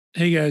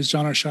Hey guys,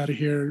 John Arshada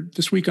here.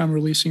 This week I'm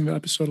releasing the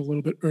episode a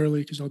little bit early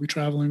because I'll be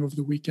traveling over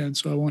the weekend,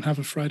 so I won't have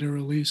a Friday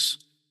release.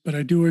 But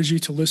I do urge you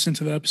to listen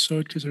to the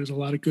episode because there's a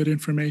lot of good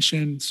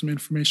information, some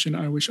information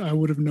I wish I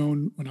would have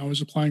known when I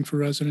was applying for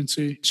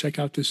residency. Check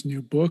out this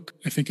new book.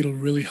 I think it'll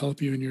really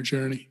help you in your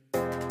journey.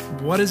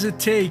 What does it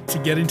take to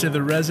get into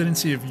the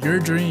residency of your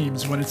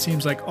dreams when it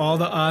seems like all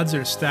the odds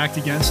are stacked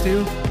against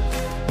you?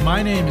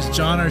 My name is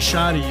John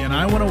Arshadi, and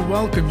I want to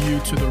welcome you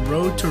to the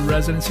Road to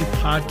Residency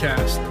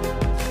podcast.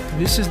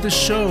 This is the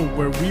show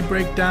where we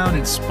break down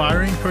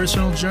inspiring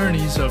personal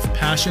journeys of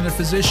passionate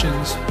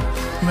physicians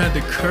who had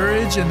the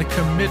courage and the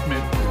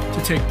commitment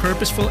to take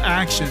purposeful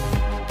action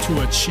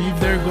to achieve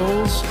their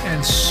goals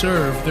and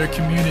serve their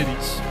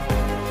communities.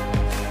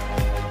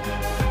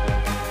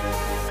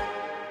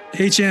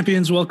 Hey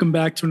champions, welcome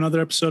back to another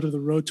episode of the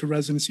Road to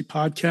Residency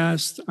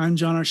podcast. I'm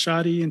John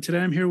Arshadi, and today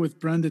I'm here with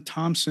Brenda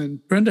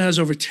Thompson. Brenda has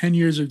over 10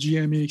 years of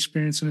GME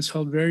experience and has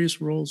held various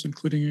roles,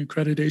 including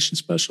accreditation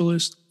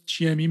specialist,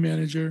 GME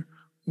manager,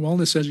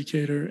 wellness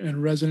educator,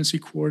 and residency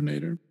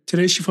coordinator.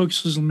 Today, she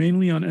focuses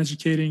mainly on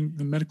educating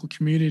the medical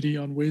community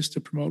on ways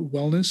to promote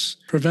wellness,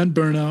 prevent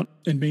burnout,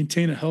 and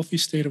maintain a healthy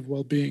state of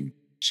well-being.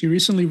 She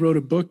recently wrote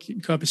a book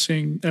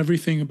encompassing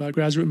everything about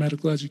graduate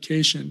medical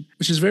education,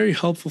 which is very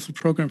helpful for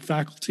program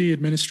faculty,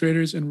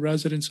 administrators, and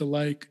residents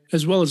alike,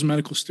 as well as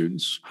medical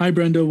students. Hi,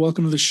 Brenda.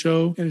 Welcome to the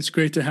show, and it's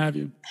great to have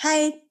you.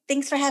 Hi.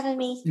 Thanks for having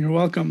me. You're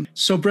welcome.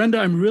 So, Brenda,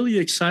 I'm really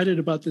excited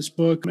about this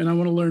book, and I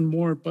want to learn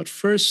more. But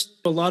first,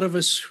 a lot of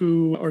us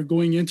who are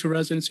going into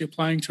residency,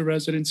 applying to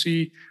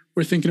residency,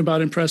 we're thinking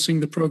about impressing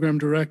the program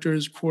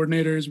directors,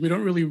 coordinators. We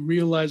don't really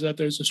realize that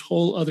there's this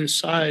whole other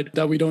side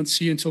that we don't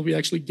see until we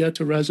actually get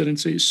to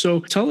residency. So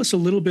tell us a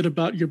little bit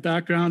about your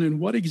background and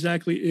what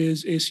exactly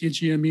is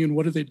ACGME and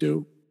what do they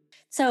do?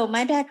 So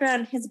my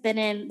background has been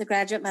in the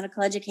graduate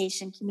medical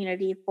education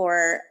community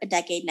for a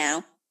decade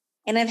now,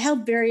 and I've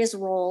held various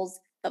roles,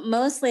 but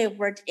mostly I've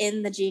worked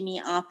in the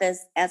GME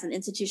office as an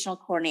institutional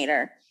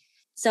coordinator.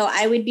 So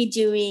I would be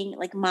doing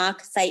like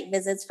mock site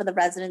visits for the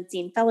residency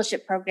and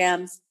fellowship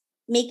programs,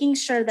 making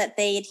sure that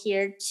they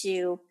adhere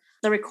to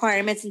the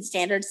requirements and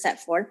standards set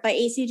forth by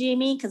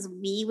ACGME, because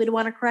we would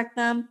want to correct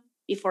them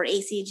before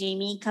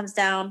ACGME comes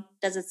down,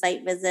 does a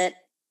site visit,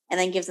 and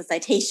then gives a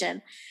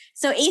citation.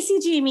 So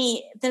ACGME,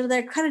 they're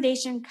the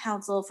Accreditation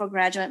Council for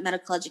Graduate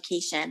Medical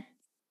Education.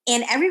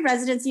 And every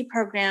residency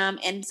program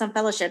and some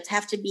fellowships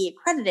have to be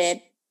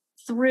accredited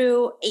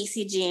through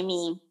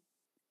ACGME.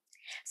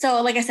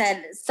 So like I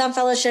said, some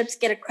fellowships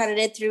get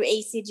accredited through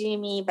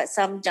ACGME, but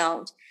some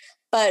don't.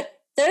 But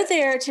they're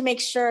there to make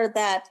sure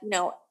that,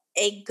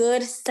 a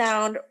good,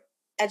 sound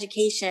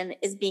education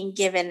is being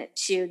given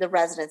to the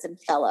residents and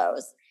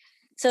fellows.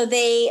 So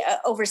they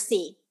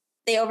oversee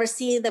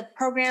the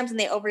programs and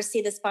they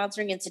oversee the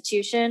sponsoring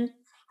institution,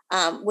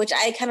 which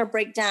I kind of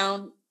break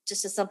down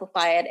just to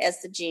simplify it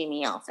as the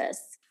GME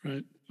office.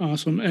 Right.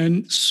 Awesome.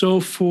 And so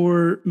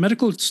for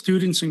medical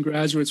students and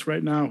graduates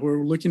right now who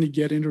are looking to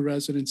get into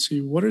residency,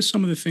 what are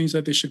some of the things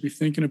that they should be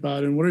thinking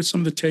about? And what are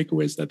some of the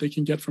takeaways that they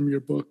can get from your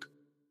book?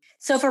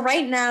 So for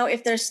right now,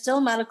 if they're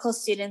still medical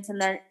students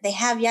and they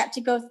have yet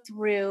to go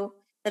through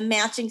the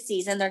matching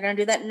season, they're going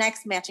to do that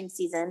next matching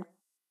season,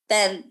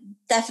 then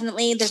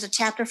definitely there's a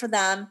chapter for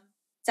them.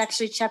 It's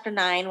actually chapter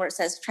 9 where it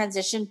says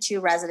transition to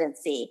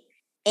residency.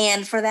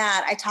 And for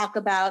that, I talk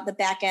about the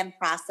back end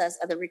process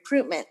of the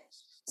recruitment.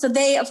 So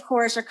they, of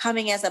course, are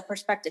coming as a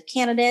prospective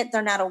candidate.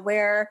 They're not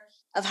aware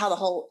of how the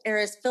whole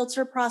ARIS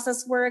filter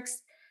process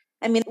works.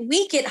 I mean,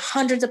 we get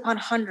hundreds upon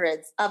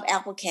hundreds of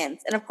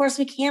applicants, and of course,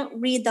 we can't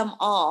read them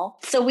all.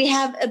 So we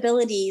have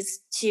abilities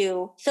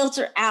to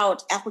filter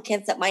out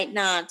applicants that might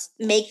not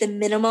make the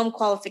minimum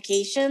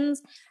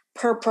qualifications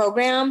per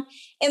program.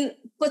 And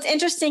what's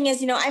interesting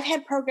is, I've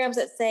had programs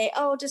that say,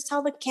 oh, just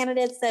tell the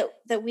candidates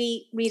that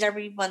we read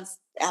everyone's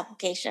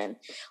application.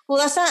 Well,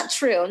 that's not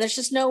true. And there's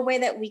just no way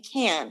that we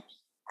can.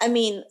 I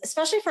mean,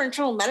 especially for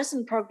internal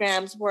medicine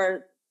programs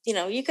where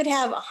you could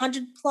have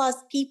 100 plus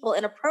people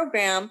in a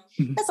program.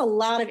 Mm-hmm. That's a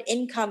lot of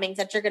incomings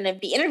that you're going to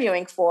be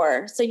interviewing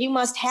for. So you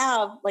must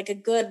have like a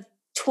good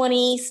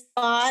 20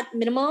 spot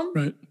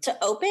minimum to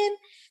open.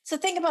 So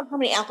think about how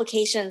many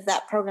applications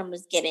that program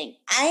is getting.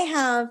 I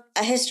have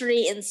a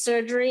history in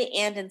surgery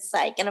and in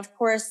psych. And of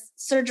course,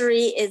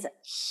 surgery is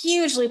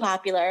hugely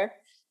popular.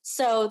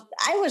 So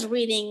I was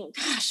reading,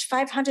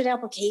 500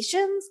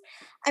 applications.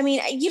 I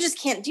mean, you just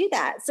can't do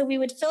that. So we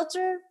would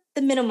filter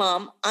the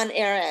minimum on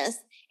ARIS,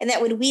 and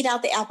that would weed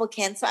out the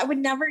applicants. So I would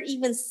never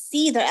even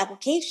see their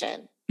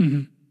application.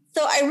 Mm-hmm.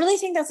 So I really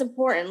think that's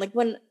important. Like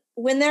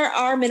when there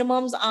are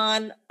minimums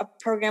on a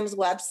program's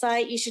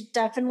website, you should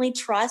definitely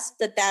trust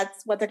that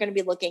that's what they're going to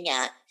be looking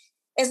at.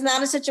 It's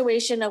not a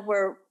situation of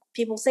where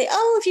people say,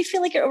 oh, if you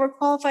feel like you're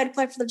overqualified,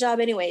 apply for the job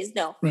anyways.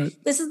 No,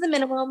 This is the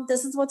minimum.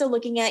 This is what they're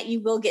looking at. You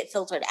will get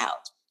filtered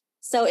out.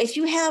 So if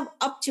you have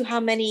up to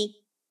how many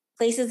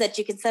places that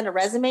you can send a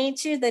resume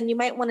to, then you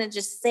might want to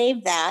just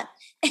save that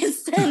and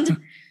send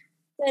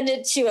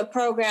it to a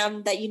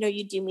program that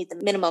you do meet the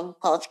minimum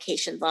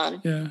qualifications on.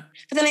 Yeah.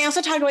 But then I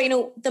also talk about,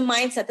 the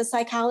mindset, the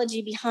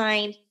psychology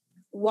behind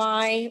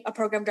why a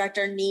program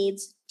director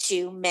needs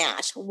to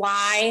match.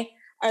 Why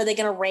are they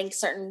going to rank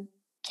certain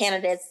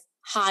candidates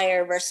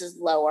higher versus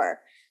lower?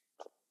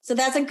 So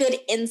that's a good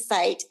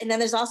insight. And then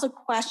there's also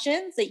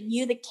questions that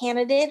you, the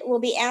candidate, will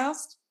be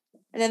asked.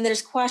 And then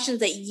there's questions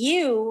that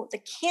you,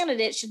 the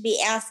candidate, should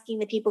be asking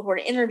the people who are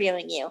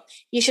interviewing you.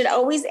 You should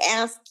always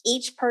ask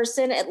each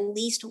person at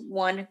least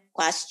one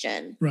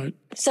question. Right.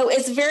 So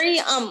it's very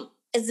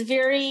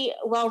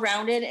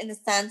well-rounded in the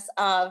sense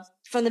of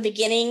from the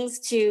beginnings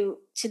to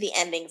the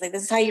endings. Like,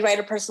 this is how you write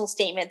a personal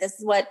statement. This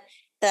is what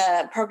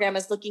the program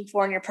is looking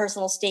for in your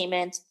personal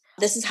statement.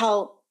 This is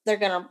how they're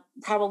going to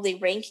probably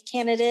rank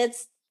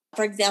candidates.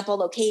 For example,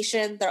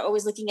 location, they're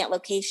always looking at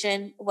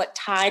location. What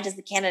tie does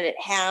the candidate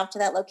have to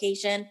that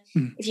location?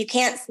 If you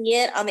can't see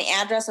it on the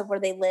address of where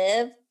they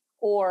live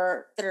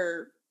or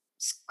their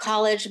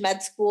college,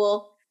 med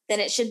school, then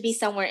it should be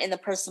somewhere in the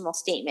personal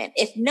statement.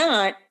 If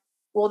not,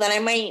 well, then I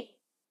might,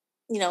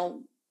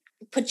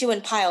 put you in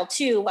pile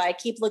 2 while I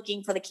keep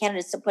looking for the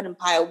candidates to put in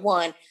pile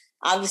 1.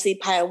 Obviously,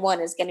 pile 1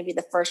 is going to be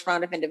the first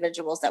round of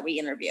individuals that we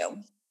interview.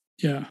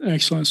 Yeah,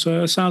 excellent.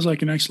 So it sounds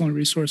like an excellent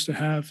resource to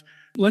have.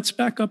 Let's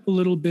back up a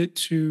little bit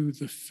to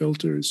the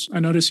filters. I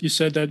noticed you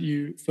said that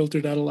you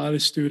filtered out a lot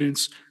of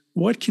students.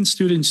 What can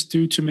students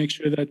do to make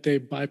sure that they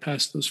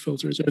bypass those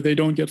filters or they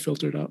don't get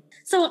filtered out?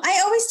 So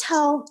I always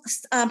tell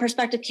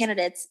prospective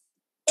candidates,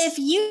 if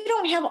you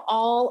don't have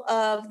all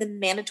of the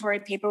mandatory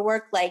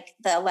paperwork, like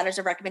the letters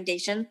of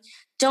recommendation,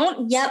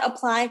 don't yet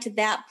apply to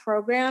that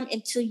program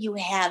until you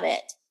have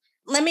it.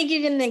 Let me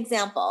give you an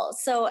example.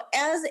 So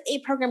as a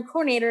program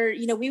coordinator,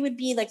 we would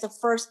be like the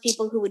first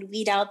people who would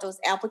weed out those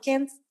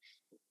applicants.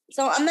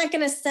 So I'm not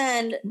going to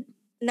send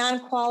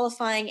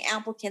non-qualifying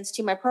applicants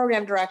to my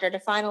program director to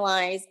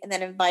finalize and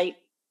then invite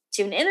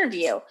to an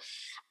interview.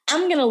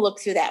 I'm going to look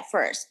through that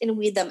first and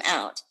weed them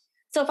out.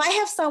 So if I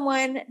have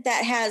someone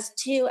that has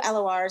 2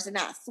 LORs and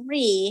not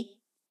 3,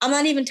 I'm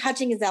not even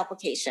touching his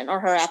application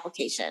or her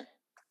application.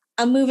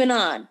 I'm moving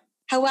on.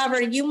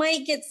 However, you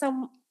might get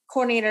some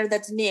coordinator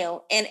that's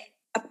new, and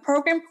a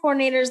program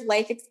coordinator's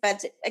life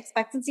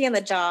expectancy on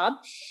the job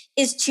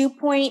is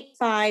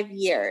 2.5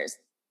 years.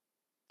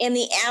 And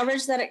the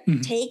average that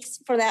it takes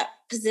for that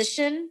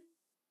position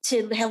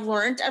to have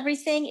learned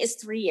everything is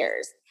 3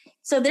 years.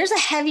 So there's a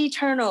heavy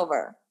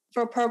turnover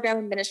for program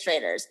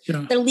administrators.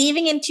 Yeah. They're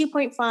leaving in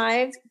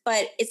 2.5,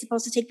 but it's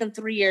supposed to take them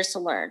 3 years to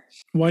learn.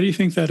 Why do you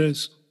think that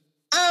is?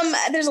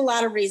 There's a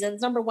lot of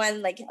reasons. Number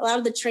one, like a lot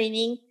of the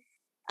training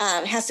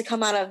has to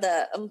come out of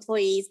the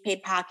employee's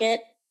paid pocket.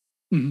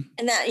 And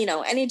that,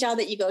 any job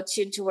that you go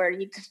to where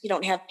you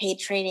don't have paid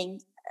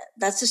training,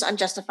 that's just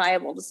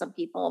unjustifiable to some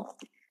people.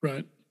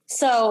 Right.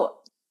 So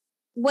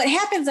what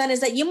happens then is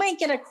that you might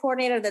get a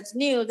coordinator that's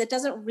new that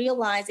doesn't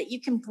realize that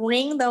you can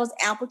bring those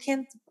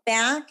applicants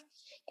back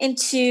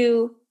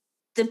into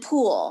the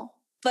pool.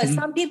 But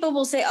some people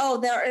will say, oh,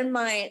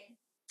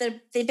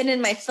 they've been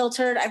in my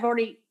filtered. I've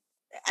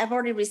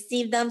already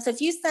received them. So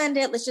if you send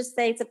it, let's just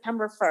say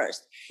September 1st,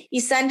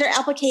 you send your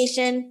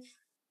application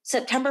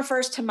September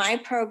 1st to my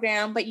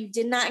program, but you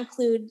did not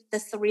include the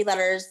 3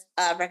 letters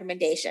of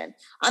recommendation.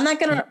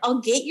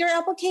 I'll get your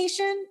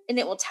application and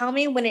it will tell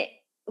me when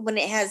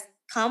it has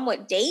come,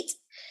 what date.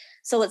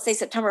 So let's say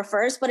September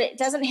 1st, but it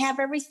doesn't have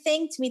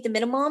everything to meet the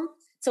minimum.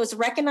 So it's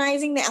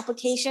recognizing the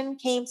application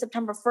came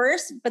September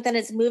 1st, but then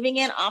it's moving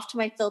it off to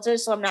my filter.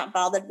 So I'm not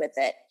bothered with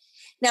it.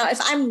 Now, if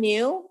I'm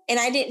new and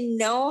I didn't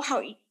know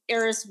how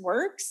ERIS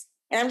works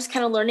and I'm just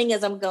kind of learning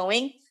as I'm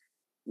going,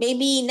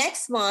 maybe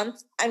next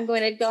month, I'm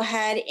going to go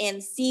ahead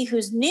and see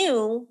who's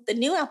new, the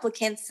new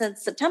applicants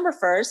since September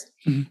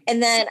 1st.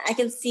 And then I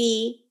can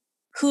see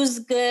who's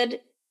good,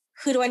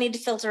 who do I need to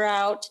filter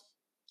out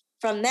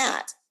from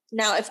that.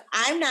 Now, if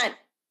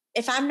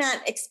I'm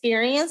not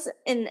experienced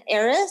in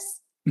ERIS,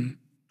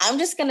 I'm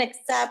just going to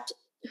accept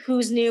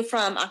who's new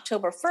from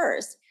October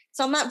 1st.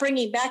 So I'm not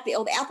bringing back the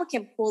old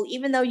applicant pool,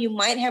 even though you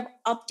might have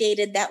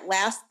updated that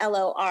last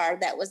LOR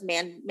that was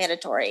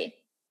mandatory.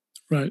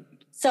 Right.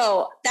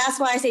 So that's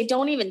why I say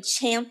don't even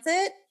chance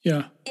it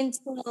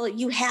until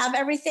you have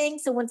everything.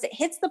 So once it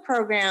hits the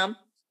program,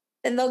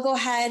 then they'll go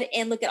ahead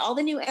and look at all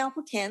the new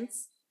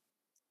applicants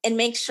and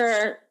make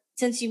sure,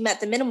 since you met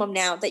the minimum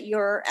now, that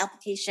your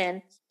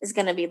application is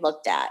going to be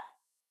looked at.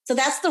 So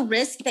that's the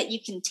risk that you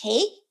can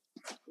take.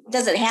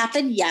 Does it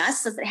happen?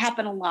 Yes. Does it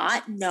happen a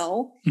lot?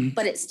 No.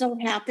 But it still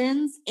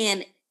happens.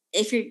 And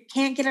if you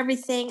can't get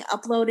everything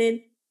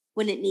uploaded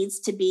when it needs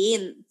to be,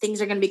 and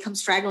things are going to become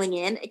straggling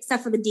in,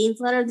 except for the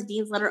dean's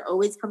letter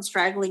always comes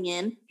straggling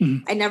in.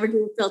 I never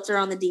do a filter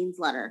on the dean's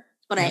letter,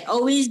 but I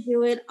always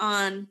do it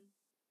on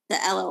the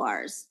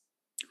LORs.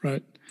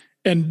 Right.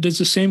 And does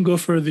the same go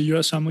for the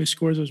U.S. Homily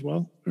scores as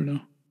well, or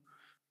no?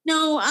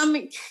 No,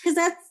 because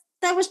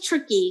that was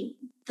tricky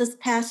this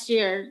past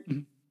year.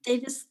 They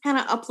just kind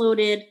of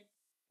uploaded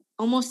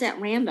almost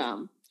at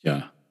random.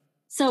 Yeah.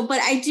 So,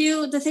 but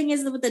the thing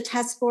is with the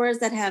test scores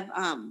that have,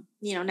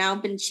 now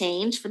been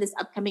changed for this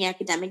upcoming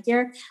academic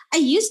year, I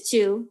used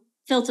to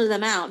filter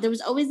them out. There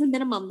was always a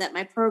minimum that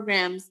my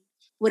programs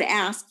would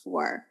ask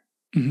for.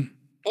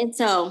 And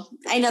so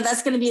I know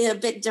that's going to be a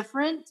bit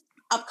different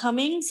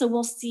upcoming. So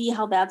we'll see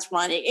how that's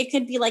run. It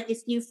could be like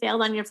if you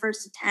failed on your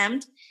first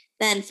attempt,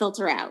 then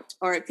filter out.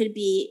 Or it could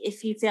be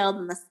if you failed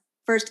in the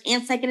first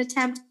and second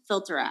attempt,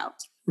 filter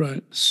out.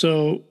 Right.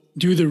 So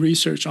do the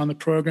research on the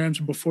programs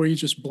before you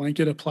just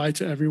blanket apply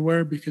to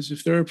everywhere. Because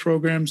if there are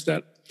programs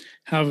that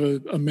have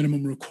a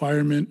minimum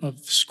requirement of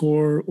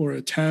score or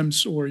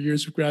attempts or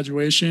years of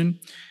graduation,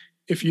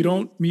 if you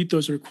don't meet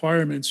those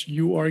requirements,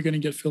 you are going to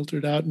get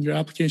filtered out and your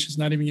application is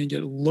not even going to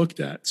get looked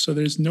at. So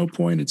there's no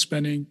point in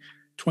spending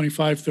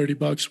 25, 30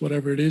 bucks,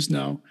 whatever it is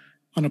now,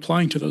 on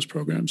applying to those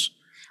programs.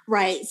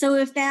 Right. So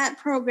if that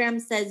program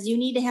says you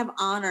need to have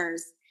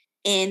honors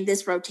in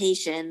this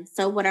rotation,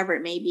 so whatever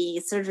it may be,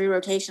 a surgery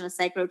rotation, a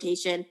psych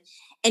rotation,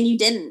 and you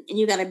didn't, and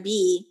you got a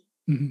B,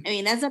 I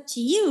mean, that's up to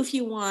you if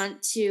you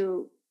want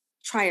to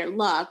try your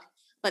luck,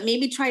 but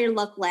maybe try your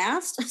luck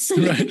last. So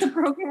you get the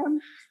program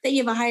that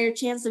you have a higher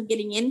chance of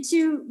getting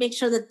into, make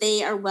sure that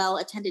they are well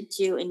attended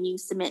to and you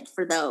submit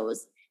for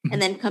those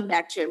and then come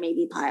back to your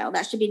maybe pile.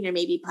 That should be in your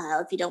maybe pile.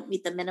 If you don't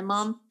meet the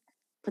minimum,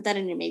 put that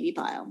in your maybe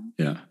pile.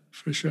 Yeah,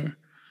 for sure.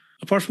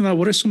 Apart from that,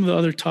 what are some of the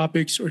other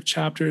topics or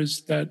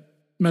chapters that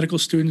medical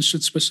students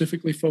should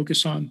specifically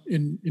focus on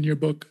in your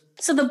book?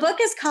 So the book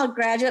is called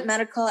Graduate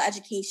Medical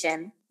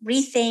Education,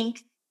 Rethink,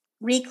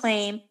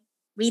 Reclaim,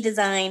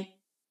 Redesign,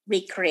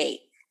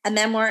 Recreate, a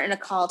memoir and a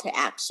call to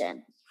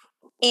action.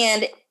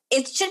 And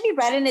it should be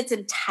read in its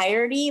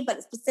entirety,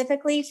 but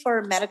specifically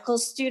for medical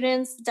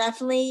students,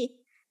 definitely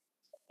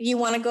you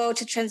want to go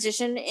to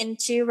transition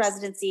into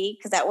residency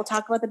because that will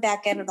talk about the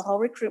back end of the whole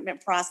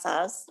recruitment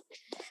process.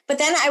 But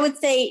then I would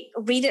say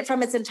read it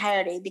from its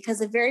entirety because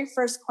the very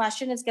first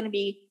question is going to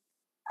be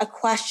a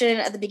question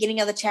at the beginning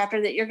of the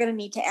chapter that you're going to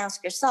need to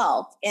ask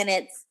yourself. And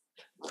it's,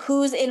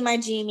 who's in my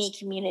GME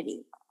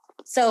community?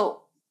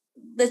 So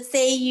let's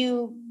say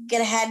you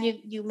get ahead,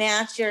 you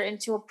match, you're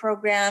into a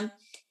program,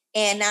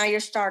 and now you're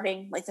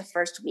starting like the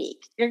first week.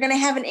 You're going to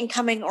have an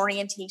incoming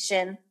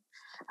orientation,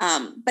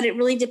 but it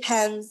really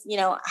depends,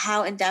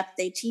 how in depth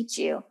they teach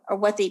you or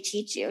what they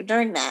teach you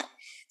during that.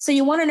 So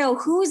you want to know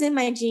who's in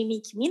my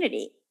GME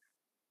community.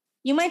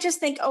 You might just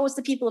think, oh, it's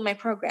the people in my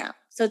program.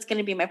 So it's going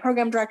to be my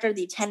program director,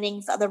 the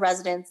attendings, other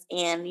residents,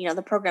 and,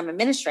 the program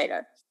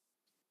administrator.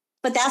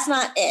 But that's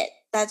not it.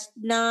 That's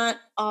not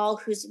all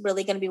who's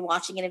really going to be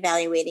watching and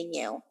evaluating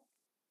you.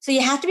 So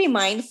you have to be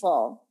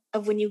mindful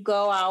of when you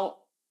go out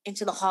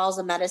into the halls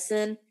of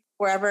medicine,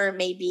 wherever it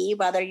may be,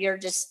 whether you're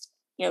just,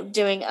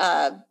 doing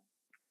a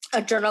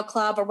journal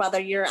club or whether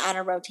you're on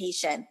a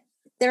rotation.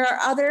 There are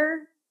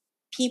other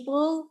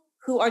people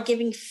who are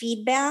giving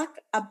feedback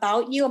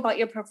about you, about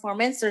your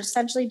performance. They're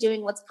essentially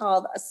doing what's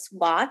called a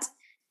SWOT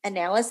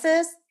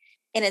analysis,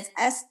 and it's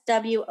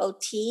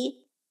SWOT.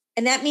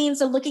 And that means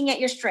they're looking at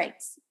your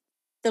strengths.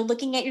 They're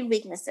looking at your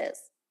weaknesses.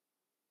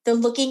 They're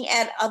looking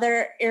at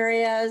other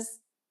areas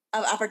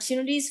of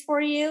opportunities for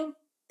you,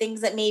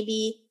 things that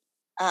maybe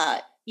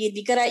you'd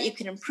be good at, you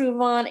can improve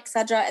on, et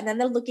cetera. And then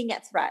they're looking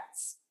at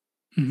threats.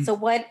 So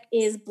what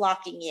is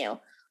blocking you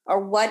or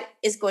what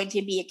is going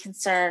to be a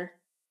concern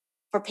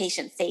for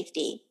patient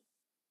safety?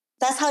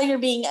 That's how you're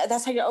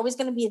always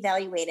going to be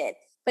evaluated.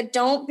 But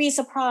don't be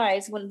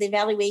surprised when the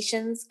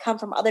evaluations come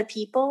from other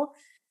people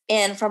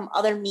and from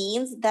other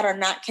means that are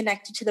not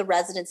connected to the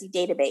residency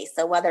database.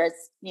 So whether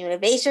it's New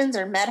Innovations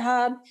or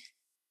MedHub,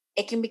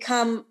 it can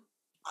become,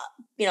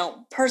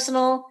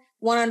 personal,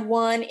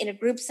 one-on-one in a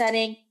group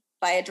setting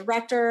by a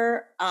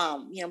director,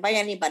 by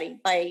anybody,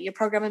 by your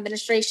program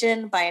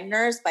administration, by a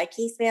nurse, by a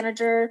case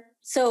manager.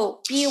 So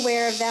be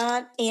aware of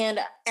that and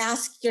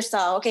ask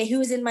yourself, okay,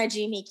 who's in my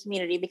GME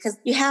community? Because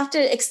you have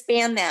to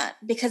expand that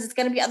because it's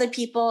going to be other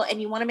people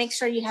and you want to make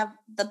sure you have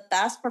the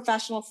best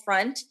professional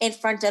front in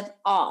front of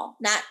all,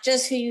 not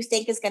just who you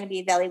think is going to be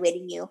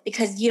evaluating you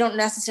because you don't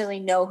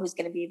necessarily know who's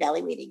going to be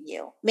evaluating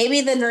you.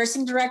 Maybe the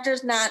nursing director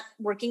is not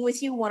working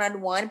with you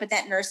one-on-one, but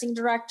that nursing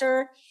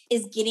director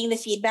is getting the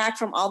feedback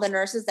from all the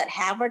nurses that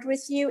have worked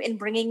with you and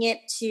bringing it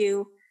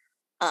to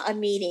a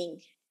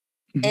meeting.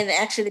 And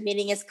actually the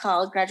meeting is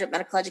called Graduate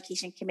Medical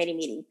Education Committee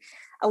meeting.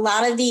 A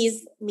lot of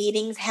these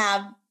meetings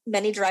have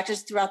many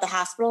directors throughout the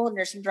hospital. A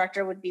nursing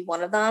director would be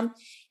one of them.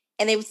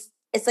 And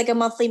it's like a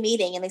monthly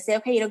meeting. And they say,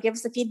 okay, give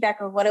us the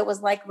feedback of what it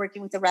was like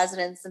working with the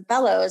residents and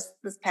fellows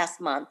this past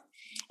month.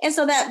 And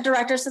so that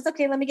director says,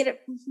 okay, let me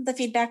get the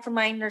feedback from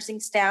my nursing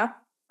staff.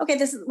 Okay,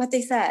 this is what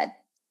they said.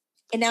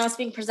 And now it's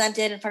being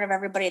presented in front of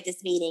everybody at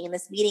this meeting. And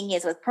this meeting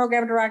is with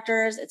program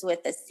directors. It's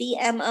with the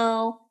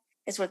CMO.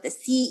 It's with the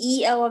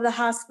CEO of the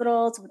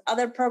hospital. It's with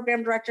other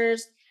program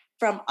directors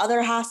from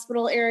other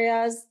hospital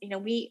areas.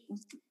 When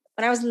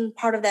I was in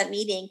part of that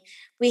meeting,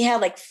 we had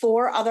like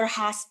 4 other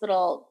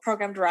hospital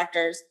program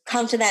directors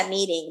come to that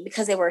meeting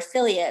because they were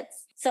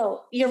affiliates.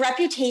 So your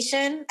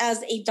reputation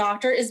as a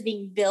doctor is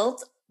being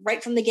built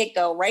right from the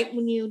get-go, right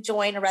when you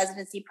join a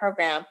residency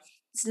program.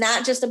 It's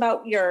not just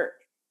about your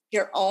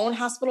own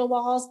hospital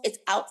walls, it's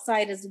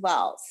outside as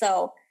well.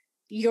 So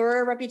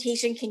your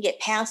reputation can get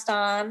passed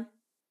on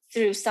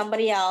through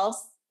somebody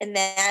else. And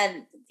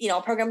then,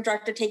 a program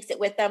director takes it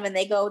with them and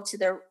they go to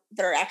their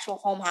their actual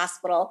home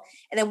hospital.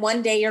 And then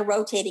one day you're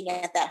rotating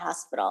at that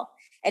hospital.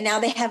 And now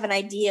they have an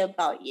idea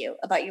about your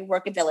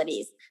work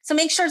abilities. So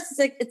make sure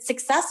it's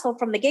successful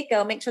from the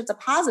get-go. Make sure it's a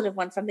positive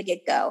one from the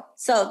get-go.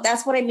 So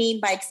that's what I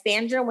mean by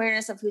expand your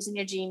awareness of who's in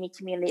your GME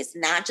community. It's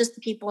not just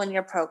the people in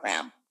your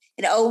program.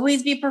 And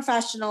always be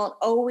professional.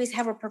 Always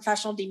have a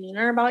professional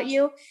demeanor about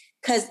you,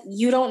 because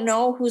you don't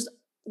know who's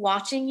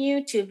watching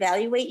you to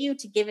evaluate you,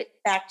 to give it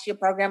back to your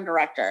program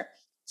director.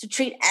 To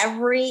treat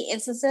every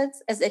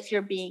instance as if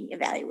you're being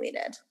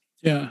evaluated.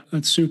 Yeah,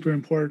 that's super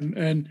important.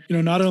 And,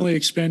 not only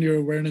expand your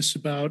awareness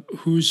about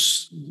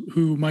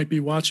who might be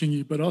watching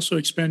you, but also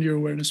expand your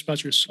awareness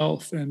about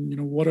yourself and,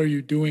 what are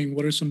you doing?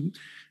 What are some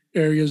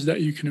areas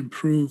that you can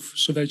improve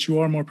so that you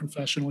are more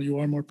professional, you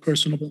are more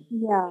personable?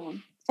 Yeah.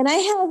 And I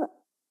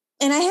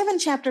have in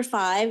chapter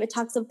 5, it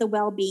talks about the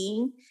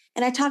well-being,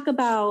 and I talk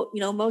about,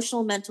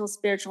 emotional, mental,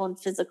 spiritual, and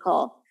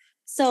physical.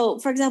 So,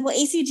 for example,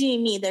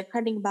 ACGME, their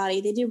accrediting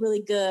body, they do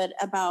really good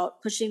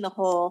about pushing the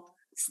whole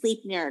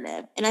sleep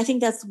narrative. And I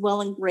think that's well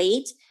and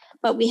great,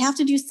 but we have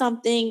to do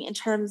something in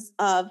terms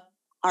of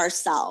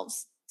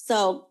ourselves.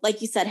 So,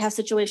 like you said, have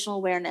situational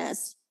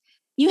awareness.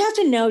 You have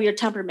to know your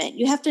temperament.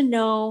 You have to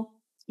know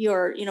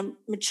your,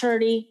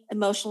 maturity,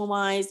 emotional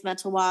wise,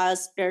 mental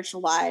wise,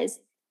 spiritual wise.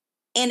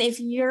 And if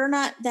you're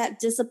not that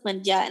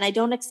disciplined yet, and I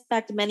don't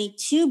expect many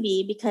to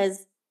be,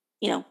 because,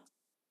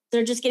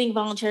 they're just getting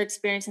volunteer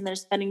experience and they're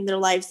spending their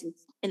lives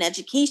in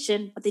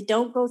education, but they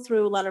don't go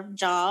through a lot of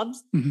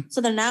jobs. Mm-hmm. So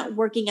they're not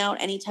working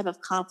out any type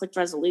of conflict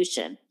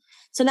resolution.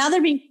 So now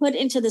they're being put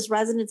into this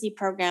residency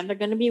program. They're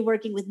going to be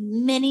working with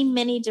many,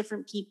 many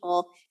different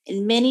people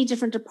in many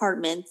different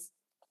departments.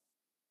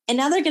 And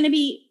now they're going to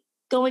be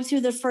going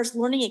through their first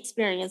learning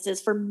experiences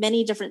for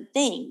many different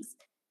things.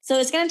 So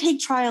it's going to take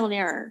trial and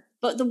error.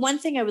 But the one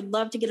thing I would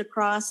love to get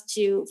across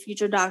to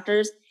future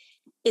doctors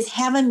is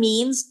have a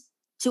means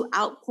to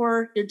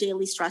outpour your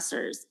daily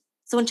stressors.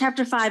 So in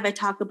chapter 5, I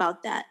talk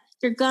about that.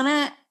 You're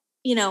gonna,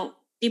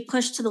 be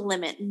pushed to the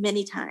limit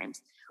many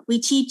times. We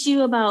teach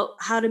you about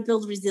how to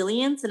build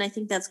resilience, and I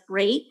think that's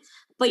great,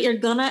 but you're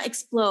gonna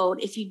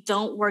explode if you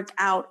don't work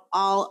out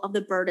all of the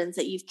burdens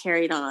that you've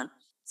carried on.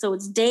 So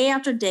it's day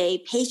after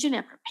day, patient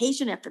after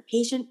patient after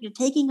patient. You're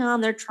taking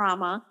on their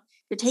trauma.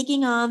 You're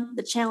taking on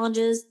the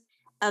challenges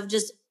of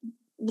just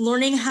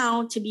learning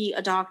how to be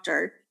a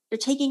doctor. You're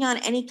taking on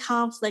any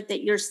conflict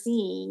that you're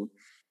seeing.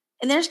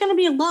 And there's going to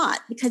be a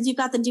lot, because you've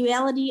got the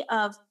duality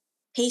of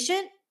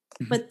patient,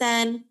 mm-hmm. but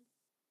then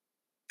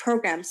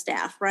program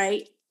staff,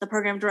 right? The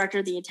program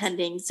director, the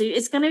attending. So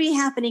it's going to be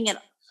happening in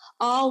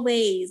all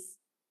ways,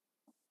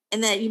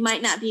 and that you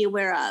might not be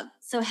aware of.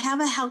 So have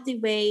a healthy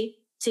way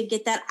to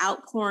get that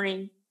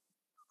outpouring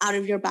out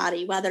of your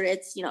body, whether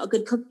it's, a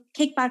good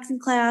kickboxing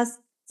class.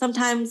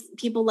 Sometimes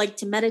people like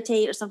to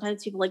meditate, or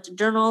sometimes people like to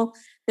journal.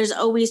 There's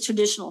always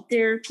traditional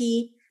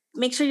therapy.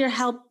 Make sure you're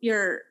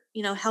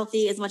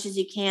healthy as much as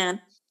you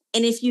can.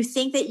 And if you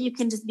think that you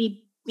can just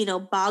be,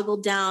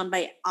 boggled down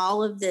by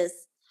all of this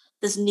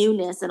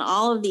newness and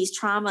all of these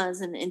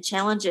traumas and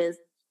challenges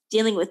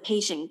dealing with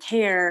patient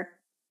care,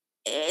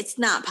 it's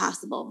not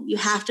possible. You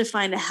have to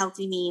find a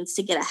healthy means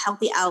to get a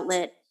healthy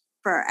outlet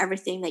for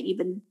everything that you've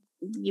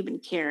been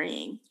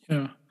carrying.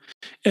 Yeah.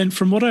 And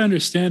from what I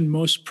understand,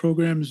 most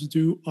programs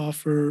do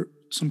offer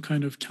some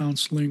kind of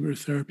counseling or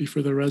therapy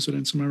for their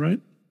residents. Am I right?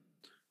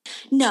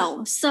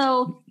 No.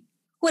 So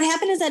what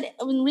happened is that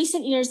in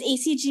recent years,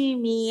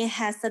 ACGME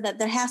has said that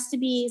there has to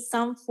be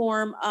some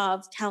form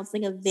of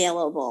counseling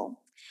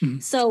available. Mm-hmm.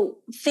 So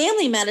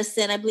family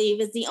medicine, I believe,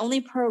 is the only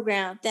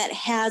program that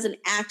has an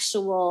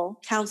actual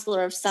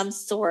counselor of some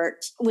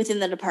sort within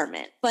the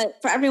department. But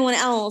for everyone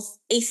else,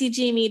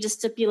 ACGME just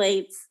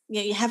stipulates,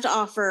 you have to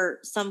offer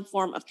some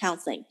form of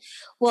counseling.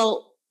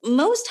 Well,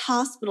 most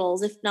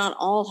hospitals, if not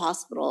all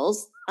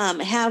hospitals,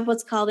 have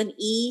what's called an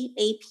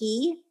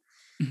EAP.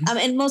 Mm-hmm.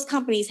 And most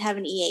companies have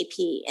an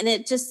EAP, and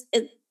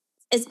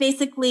it's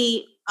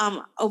basically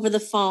over the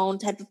phone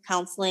type of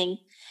counseling.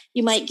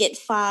 You might get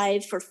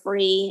 5 for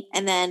free,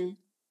 and then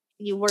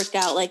you work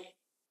out like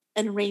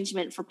an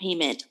arrangement for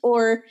payment.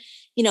 Or,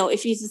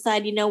 if you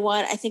decide,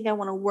 I think I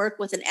want to work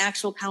with an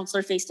actual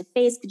counselor face to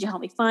face. Could you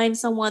help me find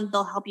someone?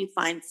 They'll help you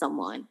find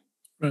someone.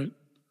 Right.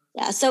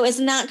 Yeah. So it's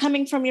not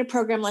coming from your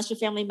program unless you're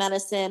family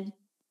medicine.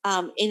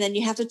 And then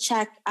you have to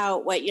check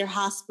out what your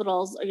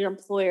hospitals or your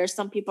employers,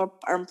 some people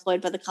are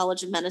employed by the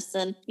College of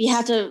Medicine. You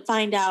have to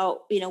find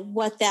out,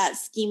 what that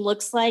scheme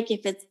looks like.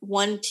 If it's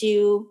 1,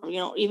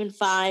 2, even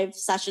 5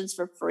 sessions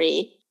for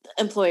free,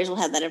 employers will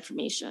have that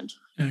information.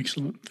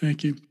 Excellent.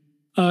 Thank you.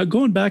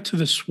 Going back to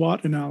the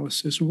SWOT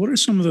analysis, what are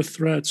some of the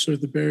threats or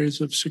the barriers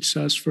of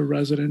success for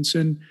residents,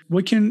 and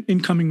what can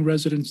incoming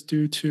residents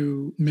do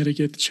to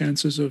mitigate the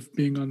chances of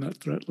being on that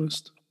threat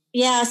list?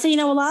 Yeah. So,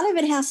 a lot of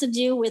it has to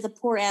do with a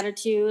poor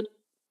attitude,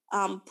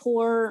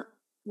 poor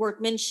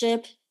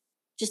workmanship,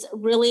 just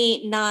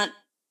really not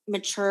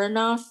mature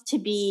enough to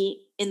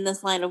be in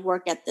this line of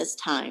work at this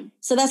time.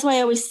 So that's why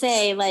I always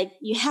say, like,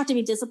 you have to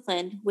be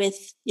disciplined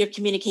with your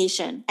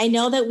communication. I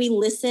know that we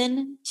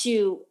listen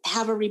to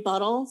have a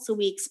rebuttal, so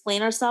we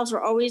explain ourselves.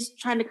 We're always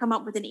trying to come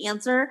up with an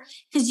answer,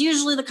 because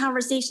usually the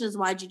conversation is,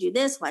 why'd you do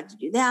this? Why'd you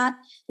do that?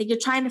 Like, you're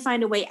trying to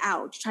find a way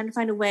out, you're trying to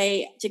find a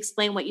way to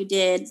explain what you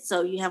did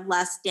so you have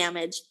less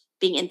damage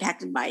being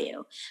impacted by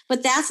you.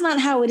 But that's not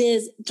how it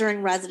is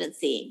during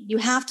residency. You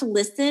have to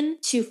listen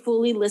to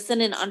fully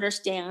listen and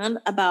understand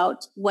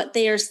about what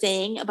they are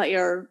saying about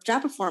your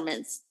job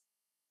performance.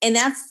 And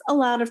that's a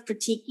lot of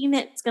critiquing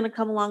that's going to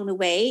come along the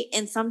way.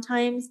 And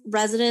sometimes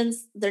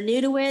residents, they're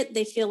new to it.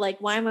 They feel like,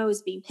 why am I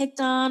always being picked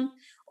on?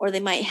 Or they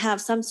might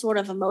have some sort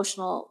of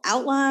emotional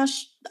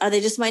outlash, or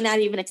they just might not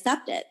even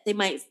accept it. They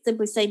might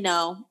simply say,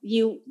 no,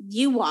 you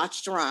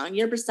watched wrong.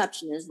 Your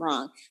perception is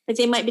wrong. Like,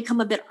 they might become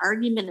a bit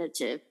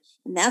argumentative,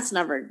 and that's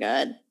never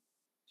good.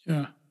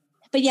 Yeah.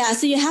 But yeah,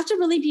 so you have to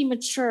really be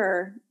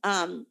mature.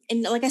 And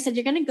like I said,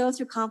 you're going to go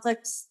through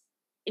conflicts,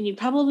 and you've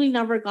probably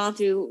never gone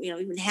through,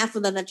 even half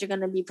of them that you're going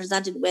to be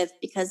presented with,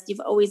 because you've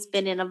always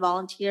been in a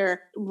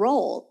volunteer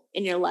role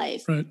in your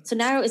life. Right. So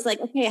now it's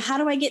like, okay, how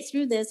do I get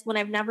through this when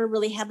I've never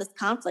really had this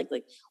conflict?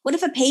 Like, what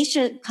if a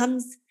patient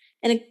comes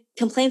and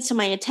complains to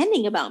my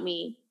attending about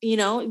me?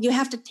 You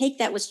have to take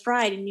that with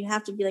stride, and you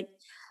have to be like,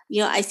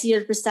 I see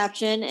your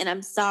perception, and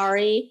I'm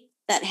sorry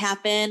that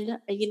happened.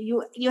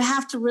 You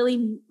have to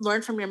really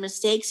learn from your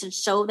mistakes and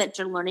show that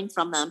you're learning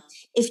from them.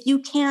 If you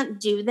can't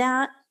do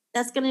that,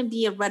 that's going to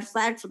be a red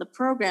flag for the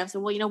program. So,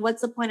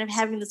 what's the point of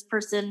having this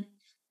person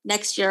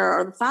next year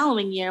or the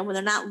following year when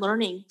they're not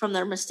learning from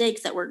their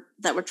mistakes that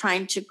we're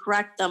trying to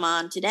correct them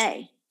on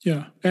today?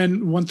 Yeah.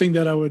 And one thing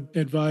that I would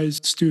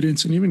advise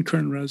students and even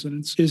current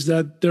residents is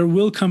that there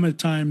will come a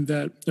time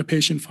that a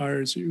patient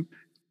fires you.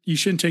 You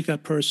shouldn't take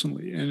that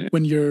personally. And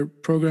when your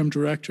program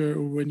director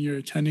or when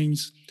your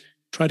attendings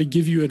try to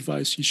give you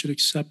advice, you should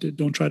accept it.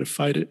 Don't try to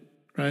fight it.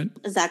 Right.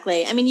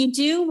 Exactly. I mean, you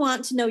do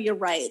want to know your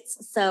rights.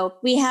 So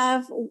we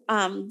have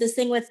this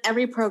thing with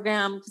every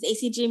program, because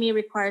ACGME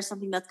requires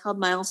something that's called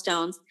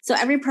milestones. So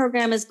every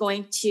program is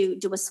going to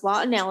do a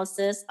SWOT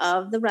analysis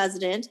of the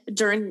resident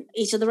during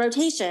each of the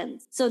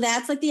rotations. So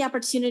that's like the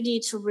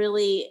opportunity to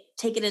really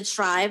take it in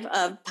stride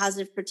of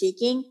positive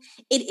critiquing.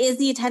 It is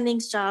the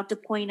attending's job to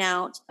point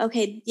out,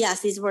 okay,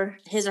 yes, these were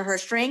his or her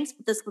strengths,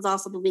 but this was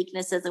also the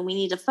weaknesses, and we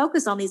need to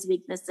focus on these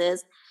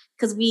weaknesses,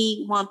 because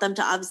we want them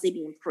to obviously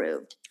be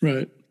improved.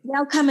 Right. The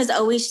outcome is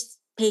always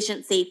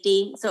patient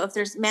safety. So if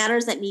there's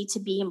matters that need to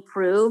be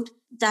improved,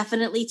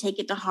 definitely take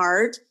it to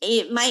heart.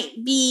 It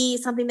might be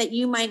something that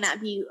you might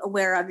not be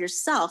aware of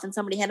yourself, and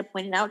somebody had to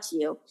point it out to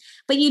you.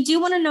 But you do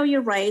want to know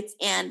your rights,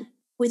 and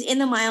within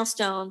the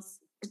milestones,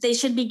 they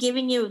should be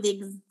giving you the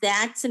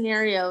exact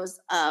scenarios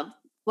of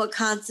what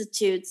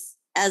constitutes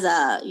as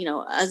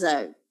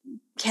a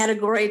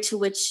category to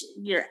which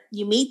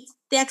you meet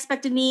the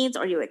expected needs,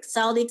 or you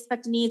excel the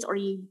expected needs, or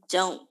you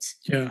don't.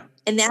 Yeah.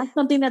 And that's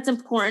something that's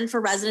important for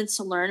residents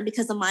to learn,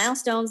 because the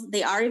milestones,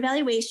 they are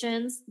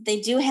evaluations. They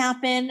do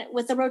happen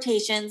with the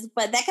rotations,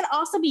 but that could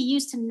also be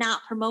used to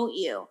not promote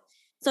you.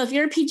 So if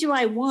you're a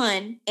PGY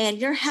 1 and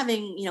you're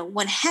having,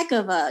 one heck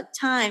of a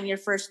time your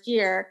first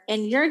year,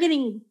 and you're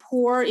getting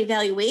poor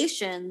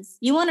evaluations,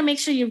 you want to make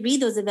sure you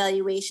read those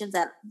evaluations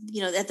at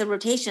the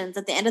rotations,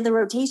 at the end of the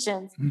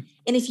rotations. Mm-hmm.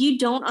 And if you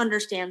don't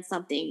understand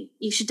something,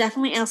 you should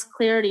definitely ask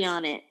clarity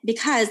on it,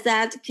 because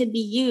that could be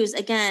used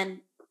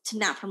again to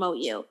not promote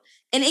you.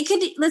 And it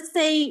could, let's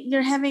say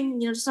you're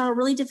having, just a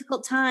really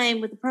difficult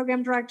time with the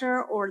program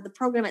director or the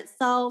program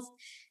itself.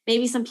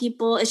 Maybe some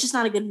people, it's just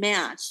not a good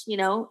match.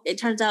 It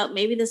turns out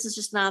maybe this is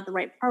just not the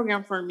right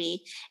program for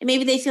me. And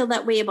maybe they feel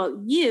that way about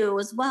you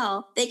as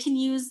well. They can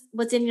use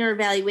what's in your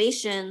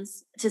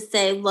evaluations to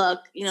say, look,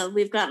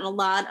 we've gotten a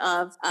lot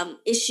of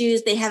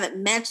issues. They haven't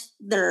met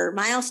their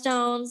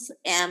milestones,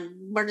 and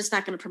we're just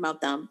not going to promote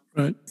them.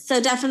 Right.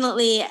 So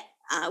definitely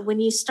when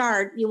you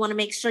start, you want to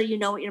make sure you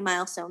know what your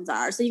milestones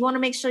are. So you want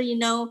to make sure you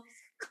know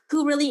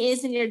who really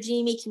is in your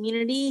GME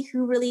community,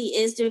 who really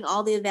is doing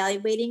all the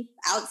evaluating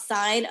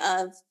outside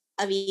of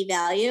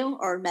eValue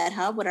or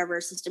MedHub, whatever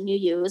system you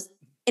use,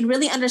 and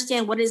really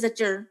understand what is that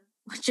you're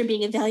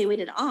being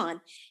evaluated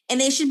on.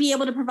 And they should be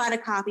able to provide a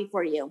copy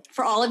for you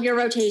for all of your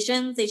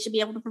rotations. They should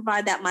be able to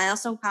provide that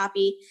milestone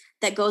copy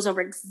that goes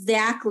over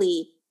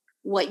exactly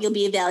what you'll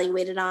be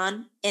evaluated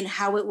on and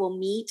how it will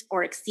meet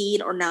or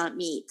exceed or not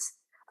meet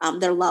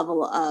their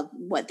level of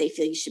what they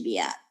feel you should be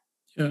at.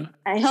 Yeah.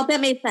 I hope that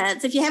made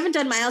sense. If you haven't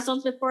done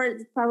milestones before,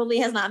 it probably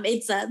has not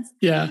made sense.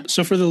 Yeah.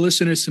 So for the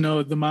listeners to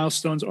know, the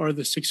milestones are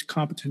the 6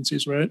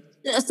 competencies, right?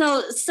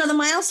 So the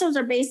milestones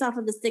are based off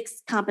of the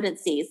 6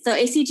 competencies. So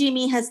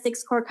ACGME has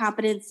 6 core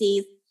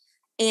competencies,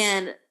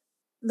 and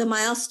the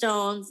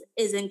milestones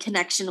is in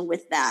connection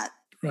with that.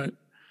 Right.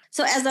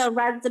 So as a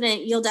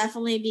resident, you'll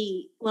definitely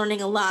be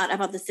learning a lot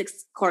about the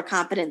 6 core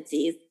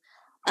competencies.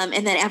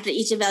 And then after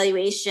each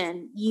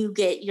evaluation, you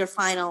get your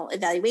final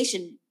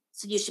evaluation.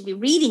 So you should be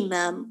reading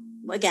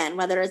them again,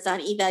 whether it's on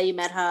eValue,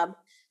 MedHub,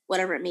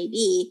 whatever it may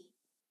be.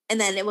 And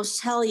then it will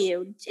tell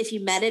you if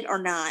you met it or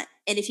not.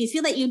 And if you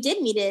feel that you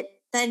did meet it,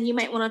 then you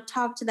might want to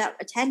talk to that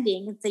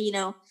attending and say,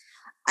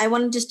 I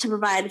wanted just to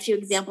provide a few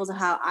examples of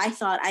how I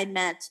thought I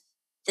met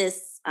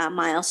this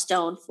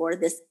milestone for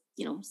this,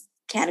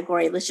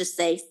 category. Let's just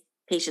say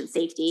patient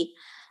safety.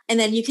 And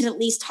then you can at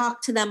least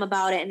talk to them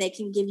about it and they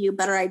can give you a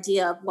better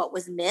idea of what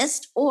was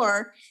missed.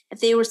 Or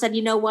if they were said,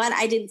 you know what,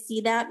 I didn't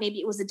see that.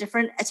 Maybe it was a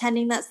different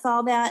attending that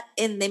saw that,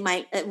 and they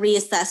might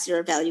reassess your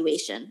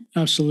evaluation.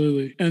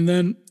 Absolutely. And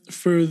then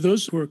for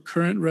those who are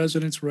current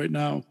residents right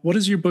now, what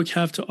does your book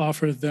have to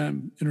offer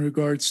them in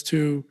regards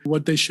to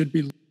what they should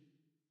be?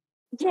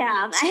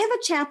 Yeah, I have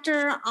a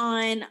chapter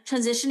on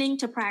transitioning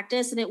to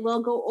practice, and it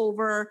will go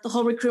over the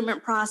whole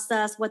recruitment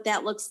process, what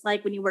that looks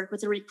like when you work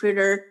with a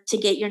recruiter to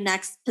get your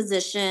next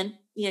position.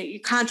 Your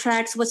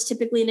contracts, what's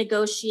typically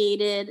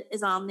negotiated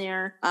is on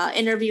there.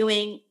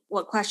 Interviewing,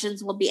 what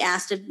questions will be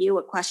asked of you,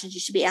 what questions you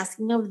should be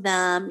asking of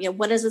them.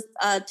 What does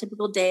a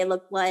typical day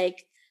look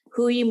like?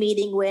 Who are you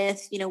meeting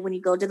with? When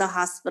you go to the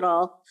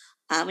hospital,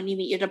 when you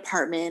meet your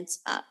department,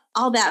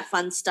 all that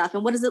fun stuff.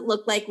 And what does it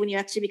look like when you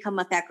actually become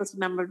a faculty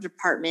member of the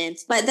department?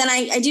 But then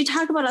I do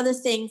talk about other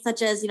things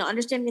such as,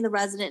 understanding the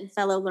resident and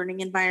fellow learning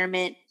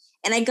environment.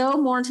 And I go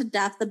more into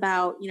depth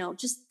about,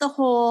 just the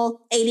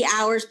whole 80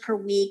 hours per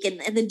week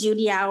and the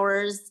duty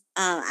hours.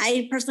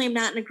 I personally am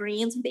not in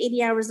agreement with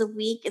 80 hours a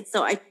week. And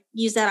so I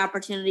use that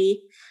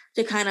opportunity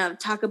to kind of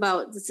talk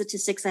about the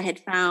statistics I had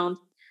found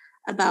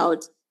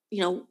about,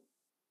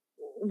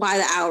 why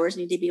the hours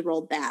need to be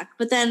rolled back.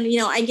 But then,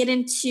 I get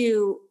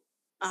into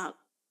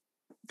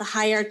the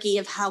hierarchy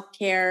of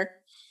healthcare.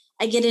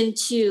 I get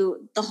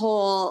into the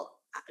whole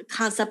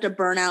concept of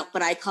burnout,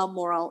 but I call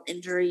moral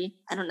injury.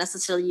 I don't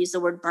necessarily use the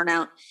word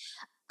burnout.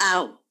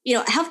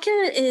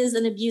 Healthcare is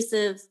an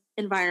abusive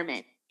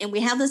environment, and we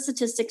have the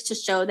statistics to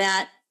show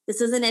that.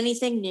 This isn't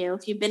anything new.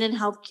 If you've been in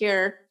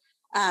healthcare,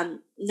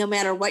 no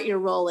matter what your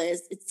role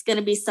is, it's going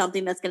to be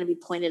something that's going to be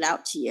pointed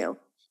out to you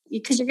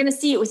because you're going to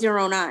see it with your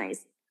own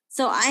eyes.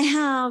 So I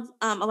have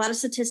a lot of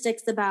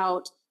statistics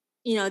about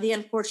the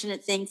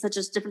unfortunate things such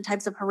as different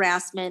types of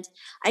harassment.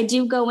 I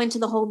do go into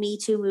the whole Me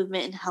Too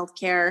movement in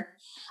healthcare.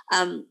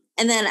 And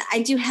then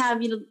I do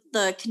have,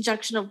 the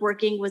conjunction of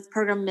working with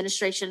program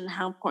administration and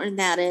how important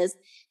that is.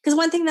 Because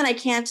one thing that I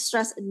can't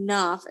stress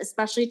enough,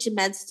 especially to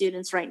med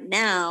students right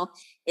now,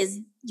 is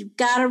you've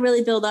got to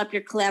really build up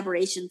your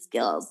collaboration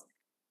skills.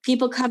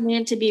 People come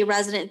in to be a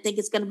resident and think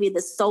it's going to be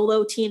the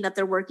solo team that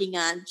they're working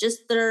on,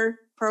 just their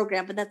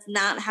program, but that's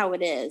not how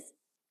it is.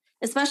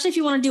 Especially if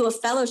you want to do a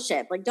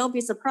fellowship, don't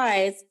be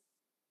surprised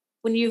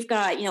when you've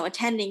got,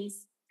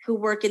 attendings who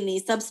work in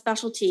these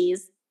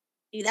subspecialties.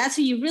 That's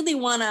who you really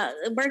want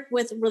to work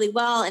with really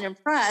well and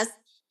impress,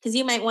 because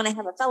you might want to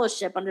have a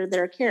fellowship under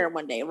their care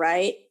one day,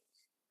 right?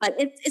 But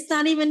it's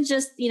not even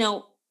just,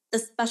 the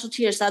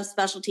specialty or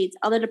subspecialty. It's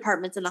other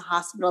departments in the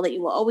hospital that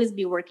you will always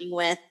be working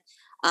with.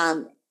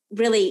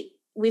 Really,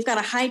 we've got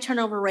a high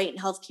turnover rate in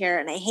healthcare,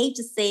 and I hate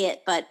to say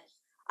it, but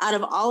out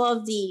of all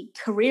of the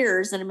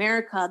careers in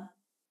America,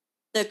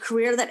 the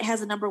career that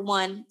has a number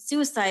one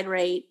suicide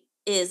rate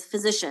is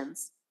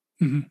physicians.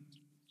 Mm-hmm.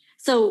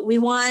 So we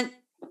want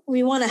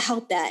to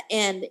help that.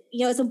 And,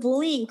 it's a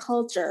bullying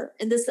culture.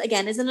 And this,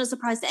 again, isn't a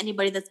surprise to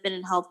anybody that's been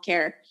in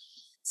healthcare.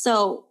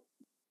 So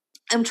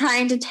I'm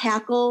trying to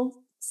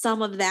tackle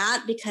some of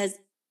that, because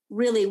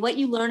really what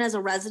you learn as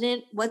a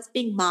resident, what's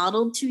being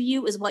modeled to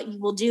you is what you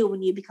will do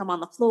when you become on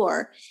the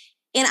floor.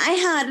 And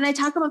I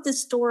talk about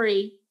this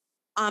story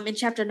in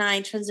chapter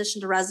 9,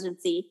 Transition to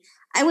Residency.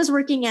 I was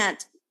working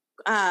at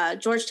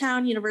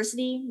Georgetown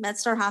University,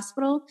 MedStar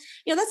Hospital.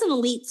 That's an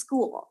elite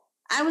school.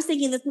 I was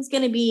thinking this was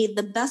going to be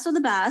the best of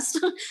the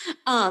best.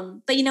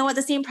 But you know what?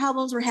 The same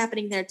problems were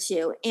happening there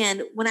too.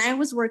 And when I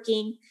was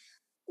working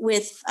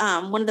with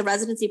one of the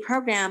residency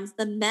programs,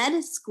 the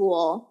med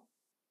school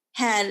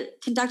had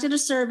conducted a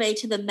survey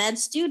to the med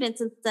students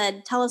and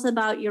said, tell us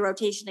about your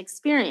rotation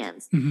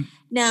experience. Mm-hmm.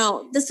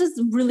 Now, this was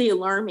really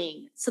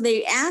alarming. So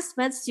they asked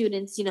med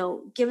students,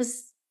 give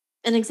us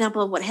an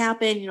example of what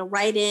happened,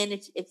 write in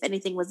if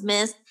anything was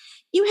missed.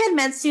 You had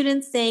med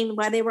students saying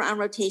while they were on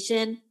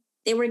rotation,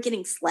 they were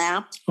getting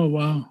slapped. Oh,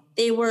 wow.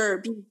 They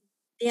were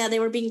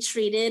being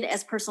treated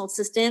as personal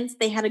assistants.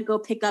 They had to go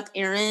pick up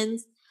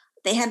errands.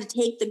 They had to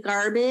take the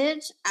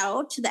garbage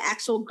out to the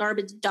actual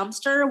garbage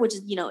dumpster, which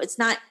is, it's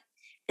not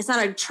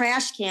a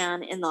trash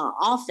can in the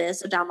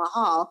office or down the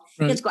hall.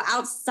 Right. You have to go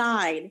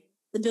outside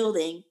the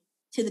building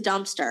to the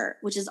dumpster,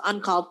 which is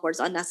uncalled for. It's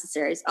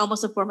unnecessary. It's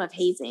almost a form of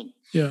hazing.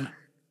 Yeah.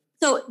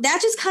 So that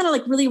just kind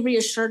of really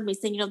reassured me,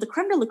 saying, the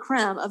creme de la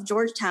creme of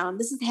Georgetown,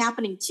 this is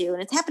happening too,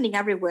 and it's happening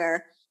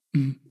everywhere.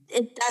 Mm.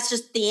 That's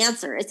just the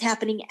answer. It's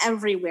happening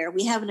everywhere.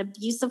 We have an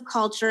abusive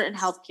culture in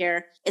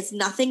healthcare. It's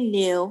nothing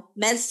new.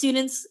 Med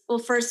students will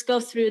first go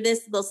through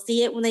this. They'll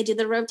see it when they do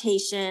their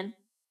rotation.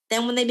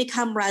 Then when they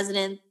become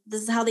resident,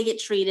 this is how they get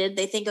treated.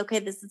 They think, okay,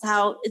 this is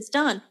how it's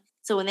done.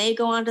 So when they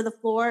go onto the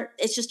floor,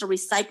 it's just a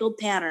recycled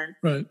pattern.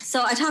 Right.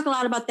 So I talk a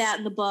lot about that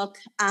in the book.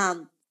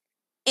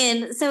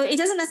 And so it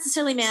doesn't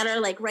necessarily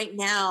matter, right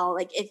now,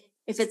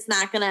 if if it's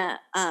not going to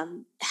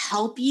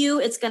help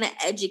you, it's going to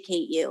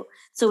educate you.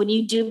 So when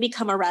you do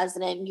become a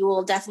resident, you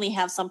will definitely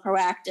have some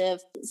proactive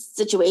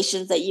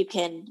situations that you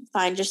can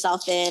find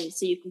yourself in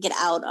so you can get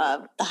out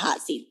of the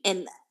hot seat.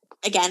 And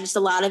again, just a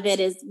lot of it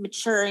is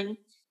maturing.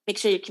 Make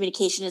sure your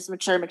communication is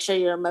mature. Make sure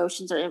your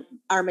emotions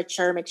are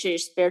mature. Make sure your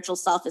spiritual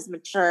self is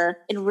mature,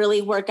 and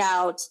really work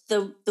out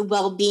the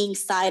well-being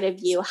side of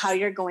you, how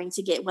you're going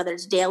to get, whether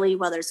it's daily,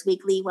 whether it's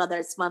weekly, whether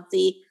it's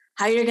monthly,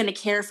 how you're going to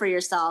care for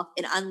yourself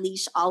and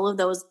unleash all of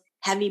those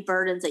heavy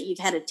burdens that you've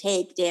had to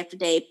take day after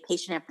day,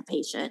 patient after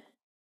patient.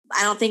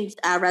 I don't think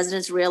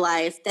residents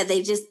realize that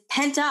they just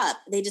pent up.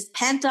 They just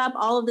pent up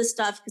all of this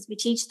stuff because we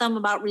teach them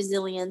about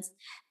resilience.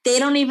 They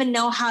don't even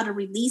know how to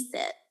release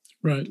it.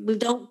 Right. We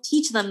don't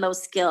teach them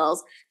those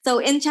skills. So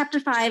in chapter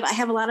 5, I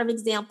have a lot of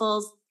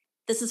examples.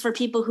 This is for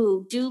people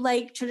who do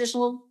like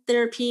traditional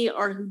therapy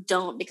or who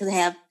don't, because they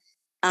have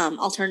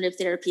alternative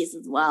therapies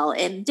as well,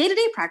 and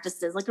day-to-day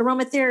practices like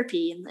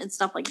aromatherapy and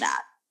stuff like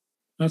that.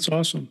 That's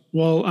awesome.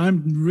 Well,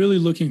 I'm really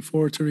looking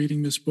forward to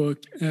reading this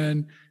book.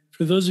 And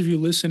for those of you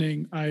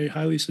listening, I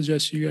highly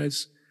suggest you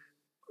guys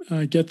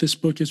get this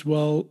book as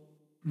well.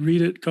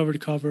 Read it cover to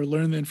cover,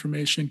 learn the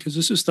information, because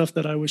this is stuff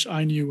that I wish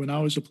I knew when I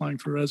was applying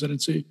for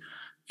residency.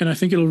 And I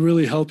think it'll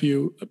really help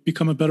you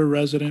become a better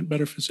resident,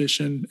 better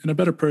physician, and a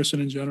better person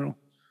in general.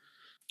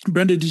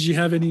 Brenda, did you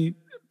have any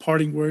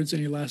parting words,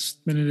 any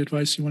last minute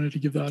advice you wanted to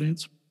give the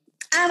audience?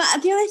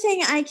 The only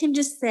thing I can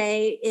just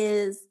say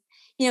is,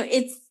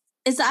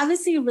 it's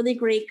obviously a really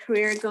great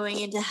career going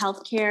into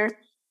healthcare,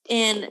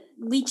 and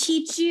we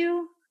teach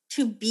you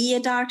to be a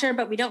doctor,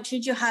 but we don't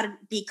teach you how to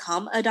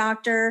become a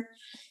doctor.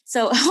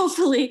 So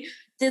hopefully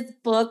this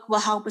book will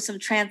help with some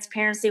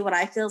transparency, what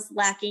I feel is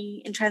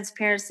lacking in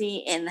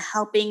transparency, and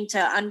helping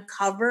to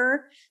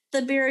uncover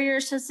the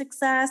barriers to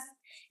success.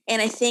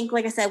 And I think,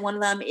 like I said, one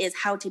of them is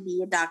how to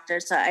be a doctor.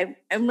 So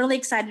I'm really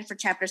excited for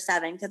chapter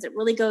 7, because it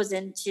really goes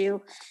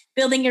into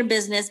building your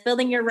business,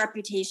 building your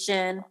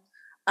reputation,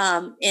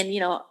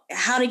 and,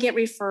 how to get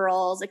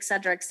referrals, et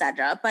cetera, et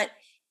cetera. But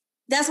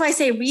that's why I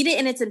say read it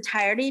in its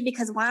entirety,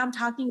 because while I'm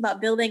talking about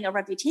building a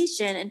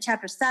reputation in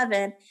chapter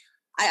 7,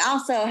 I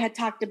also had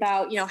talked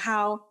about,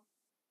 how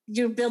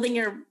you're building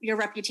your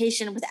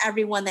reputation with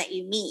everyone that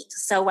you meet.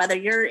 So whether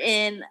you're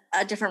in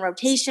a different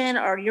rotation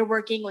or you're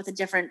working with a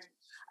different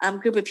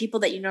group of people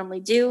that you normally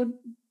do,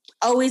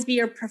 always be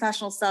your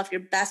professional self,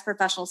 your best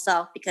professional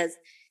self, because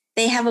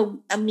they have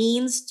a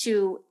means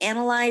to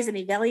analyze and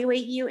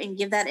evaluate you and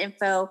give that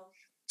info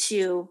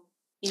to,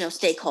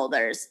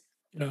 stakeholders.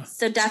 Yeah.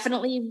 So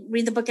definitely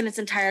read the book in its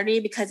entirety,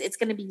 because it's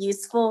going to be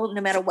useful no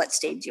matter what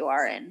stage you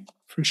are in.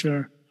 For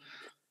sure.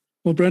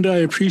 Well, Brenda, I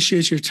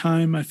appreciate your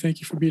time. I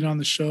thank you for being on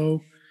the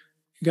show.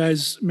 You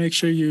guys, make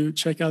sure you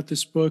check out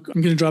this book.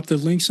 I'm going to drop the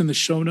links in the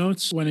show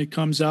notes when it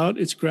comes out.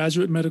 It's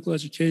Graduate Medical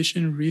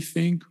Education,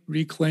 Rethink,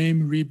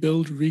 Reclaim,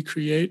 Rebuild,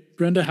 Recreate.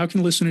 Brenda, how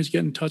can listeners get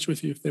in touch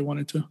with you if they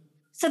wanted to?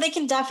 So they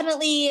can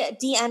definitely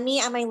DM me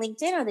on my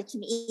LinkedIn, or they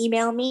can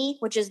email me,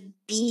 which is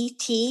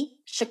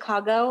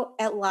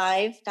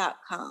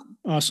btchicago@live.com.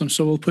 Awesome.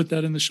 So we'll put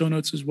that in the show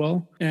notes as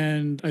well.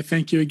 And I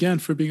thank you again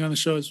for being on the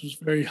show. This was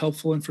very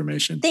helpful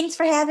information. Thanks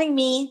for having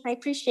me. I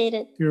appreciate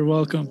it. You're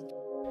welcome.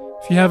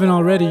 If you haven't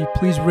already,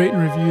 please rate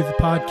and review the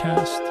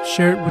podcast,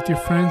 share it with your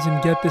friends,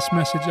 and get this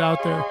message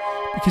out there,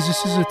 because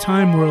this is a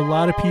time where a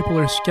lot of people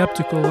are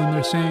skeptical and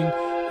they're saying,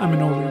 I'm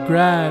an older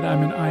grad,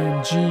 I'm an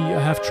IMG,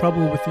 I have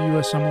trouble with the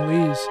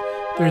USMLEs,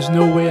 there's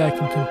no way I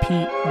can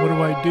compete, what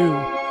do I do?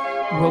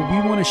 Well, we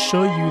want to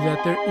show you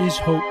that there is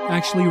hope.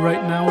 Actually,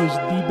 right now is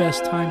the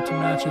best time to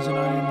match as an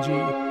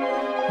IMG.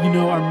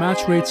 Our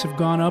match rates have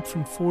gone up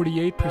from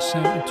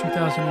 48% in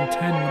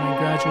 2010 when I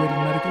graduated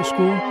medical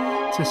school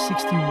to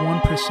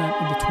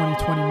 61% in the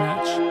 2020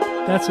 match.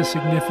 That's a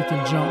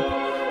significant jump.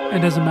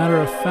 And as a matter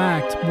of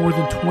fact, more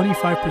than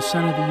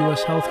 25% of the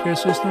U.S. healthcare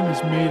system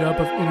is made up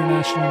of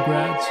international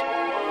grads.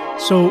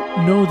 So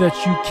know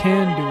that you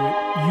can do it.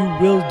 You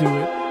will do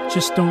it.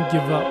 Just don't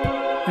give up.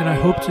 And I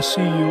hope to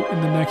see you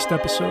in the next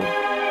episode.